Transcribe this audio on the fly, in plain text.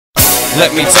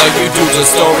Let me tell you dudes a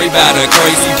story about a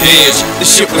crazy bitch. The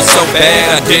shit was so bad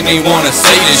I didn't even wanna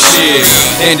say this shit.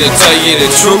 And to tell you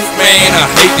the truth, man, I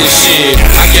hate this shit.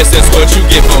 I guess that's what you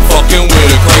get for fucking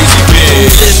with a crazy bitch.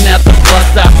 Sitting at the bus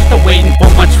stop, still waiting for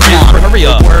my transfer. Hurry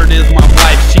up. The word is my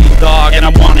wife, she's dog, and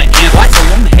I wanna answer. What? So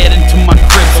I'm heading to my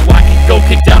crib so I can go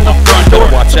kick down the front door.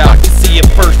 Watch out, I can see it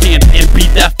firsthand and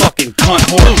beat that fucking cunt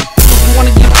whore. You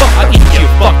wanna get fucked? I can get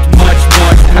fucked much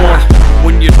more.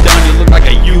 When you're done, you look like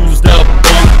a used up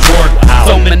bunk drawer.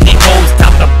 So many holes, top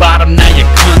to bottom, now your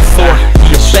cunt sore.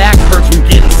 Your back hurts from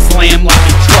getting slammed like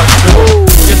a truck door.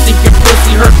 You think your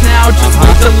pussy hurts now? Just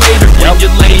wait till later. When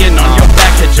you're laying on your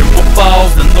back, catching more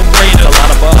balls than the Raiders. A lot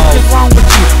of balls. What's wrong with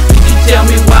you? Can you tell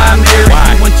me why I'm married?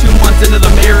 You went 2 months into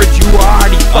the marriage, you were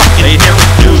already fucking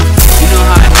married, dude. You know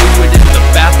how I knew it in the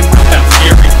bathroom? I found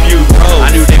scary views.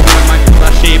 I knew they wanted my cause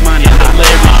I shaved mine in the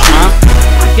Larry shoes.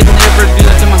 I could never do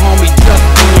that to my homie, just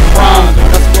doing wrong.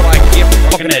 That's what I get for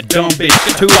fucking that dumb bitch.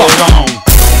 Too long.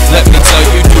 Let me tell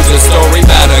you dudes a story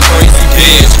about a crazy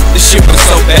bitch. This shit was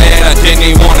so bad I didn't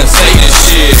even wanna say this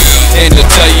shit. And to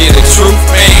tell you the truth,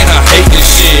 man, I hate this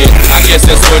shit. I guess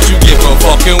that's what you get for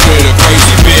fucking with a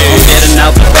crazy bitch. I'm getting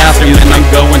out the bathroom and I'm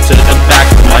going to the back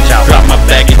room. Watch out. Drop my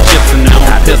bag of chips and now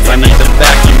I'm pissed, I need the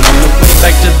vacuum. On the way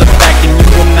back to the back, and you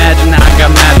imagine how I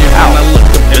got mad when I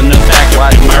looked up in the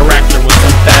vacuum. My raptor was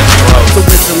some fat bro. So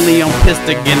instantly I'm pissed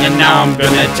again and now I'm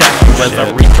gonna attack you. As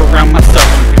I reach around myself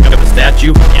and pick up a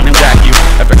statue and whack you.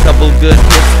 After a couple good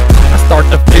hits, I start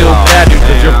to feel bad, dude,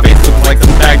 cause your face looks like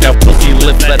some bagged out pussy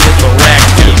lips that hit the rack,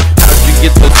 dude. How'd you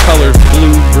get those colors,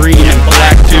 blue, green, and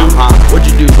black, too? What'd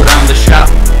you do, go down the shop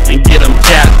and get them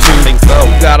tattooed? Think so.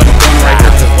 You got them done right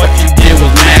here, cause what you did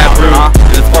was mad rude.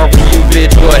 And as far from you,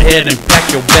 bitch, go ahead and pack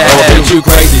your bag. Oh, bitch, you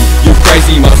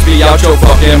crazy, must be out your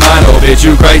fucking mind. Oh, bitch,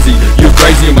 you crazy,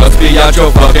 must be out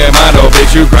your fucking mind. Oh,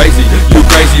 bitch, you crazy,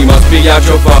 must be out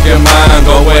your fucking mind.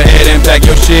 Go ahead and pack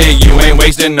your shit, you ain't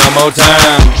wasting no more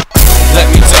time. Let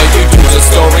me tell you dudes a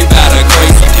story about a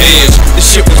crazy bitch.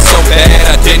 This shit was so bad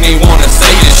I didn't even wanna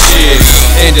say this shit.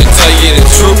 And to tell you the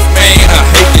truth, man, I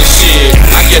hate this shit.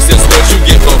 I guess that's what you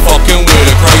get for fucking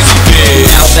with a crazy bitch.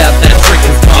 Now that trick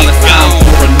is gone, it's time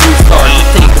for a new start.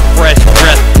 Just take a fresh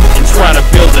breath and try to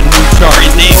build a new chart.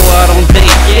 Go out on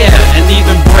dates, yeah, and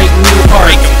even break new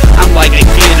hearts. I'm like a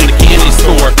kid in a candy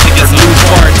store for new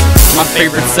parts. My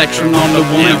favorite section on the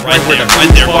woman's right where the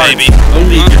food baby. Don't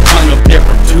leave your tongue up there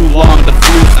for too long, the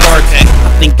food starts.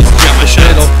 I think it's just a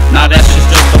little, nah, that's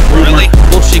just a rumor.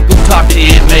 Bullshit, go talk to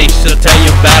Aunt May, she'll tell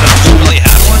you about it. She really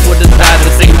happened. Would've died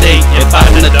the same day if I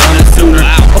would've done it sooner.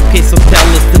 Okay, so tell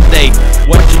us today,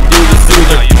 what'd you do to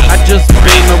soothe her? I just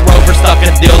ran her over, stuck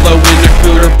a dildo in her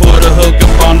cooter, put a hook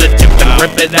up on the tip and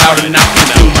rip it out and knock it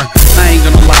to her. I ain't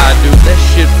gonna lie, dude, that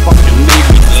shit fucking made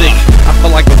me sick. I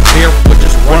feel like a barefoot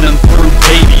just running through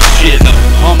baby shit.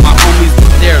 All my homies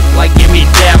was there, like give me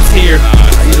dabs here.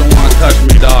 You don't wanna touch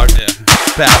me, dog.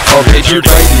 Oh, bitch, you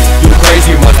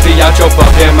crazy, must be out your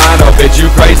fucking mind. Oh, bitch, you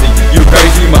crazy,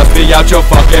 must be out your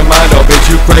fucking mind. Oh, bitch,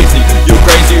 you crazy,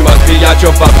 must be out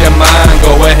your fucking mind.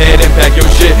 Go ahead and pack your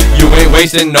shit, you ain't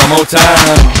wasting no more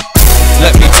time.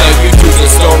 Let me tell you dudes a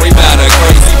story about a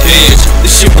crazy bitch.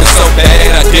 This shit was so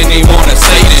bad I didn't even wanna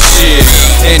say this shit.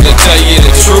 And to tell you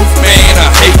the truth, man, I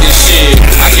hate this shit.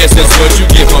 I guess that's what you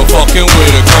get for fucking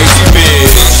with a crazy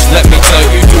bitch. Let me tell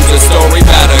you dudes a story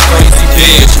about a crazy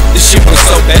bitch. This shit was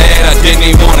so bad I didn't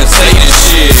even wanna say this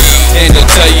shit. And to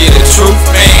tell you the truth,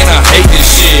 man, I hate this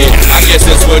shit. I guess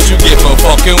that's what you get for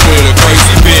fucking with a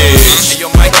crazy bitch. Hey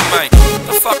yo, Mikey,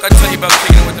 the fuck I tell you about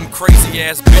kicking with them crazy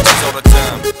ass bitches all the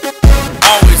time?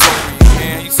 Always over you,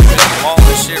 man. You see them all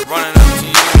this shit running up to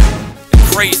you.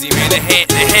 They're crazy, man. The head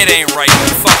ain't right.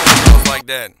 You fucking girls like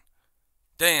that.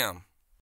 Damn.